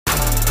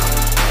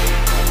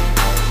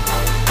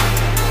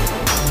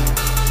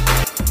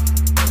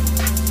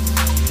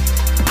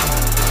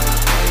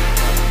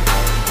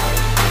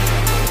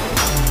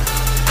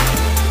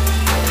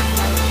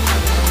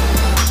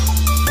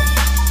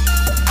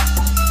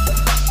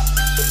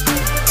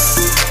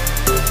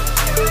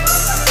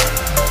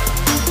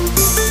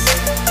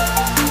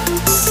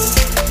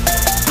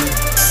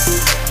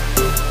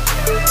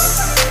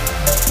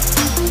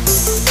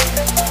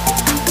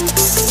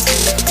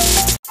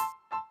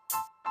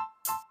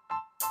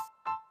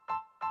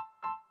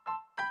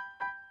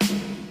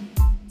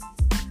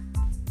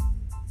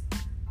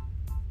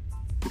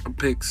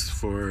picks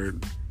for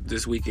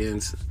this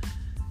weekend's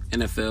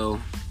NFL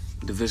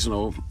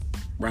divisional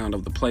round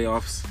of the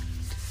playoffs.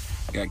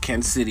 I got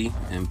Kansas City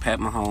and Pat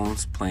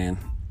Mahomes playing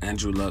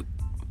Andrew Luck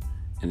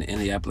and the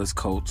Indianapolis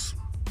Colts.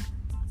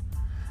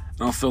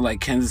 I don't feel like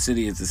Kansas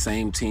City is the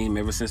same team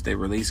ever since they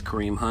released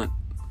Kareem Hunt.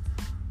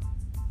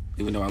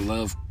 Even though I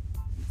love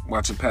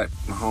watching Pat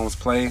Mahomes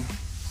play,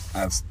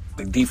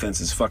 the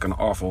defense is fucking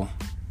awful.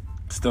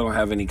 Still don't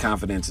have any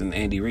confidence in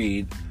Andy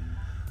Reid.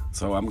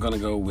 So I'm going to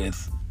go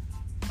with,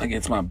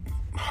 against my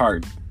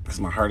heart, because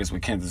my heart is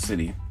with Kansas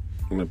City,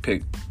 I'm going to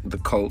pick the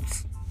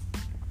Colts.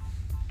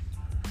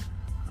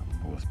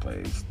 Who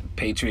plays? The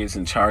Patriots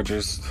and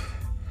Chargers.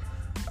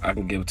 I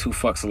can give two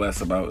fucks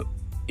less about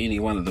any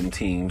one of them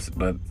teams,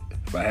 but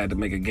if I had to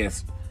make a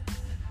guess,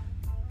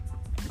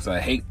 because I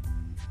hate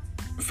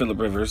Phillip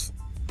Rivers,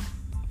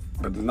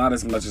 but not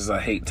as much as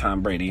I hate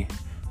Tom Brady,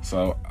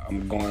 so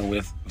I'm going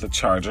with the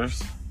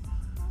Chargers.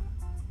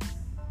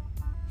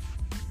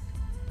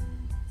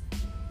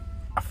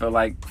 I feel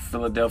like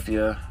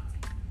Philadelphia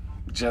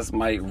just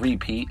might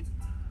repeat,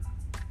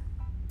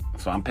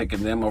 so I'm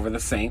picking them over the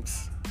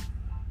Saints.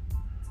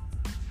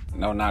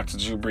 No knock to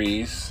Drew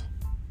Brees.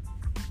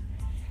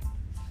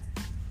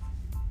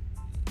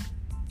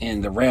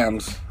 And the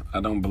Rams,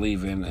 I don't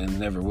believe in and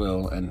never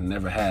will and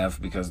never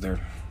have, because their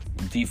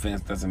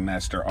defense doesn't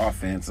match their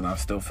offense, and I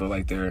still feel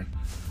like they're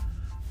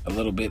a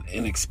little bit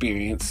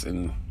inexperienced,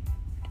 and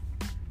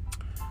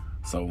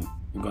so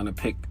I'm going to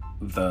pick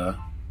the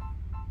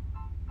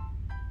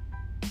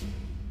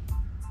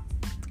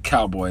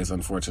Cowboys,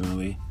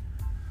 unfortunately,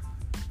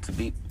 to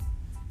beat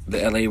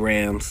the LA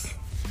Rams.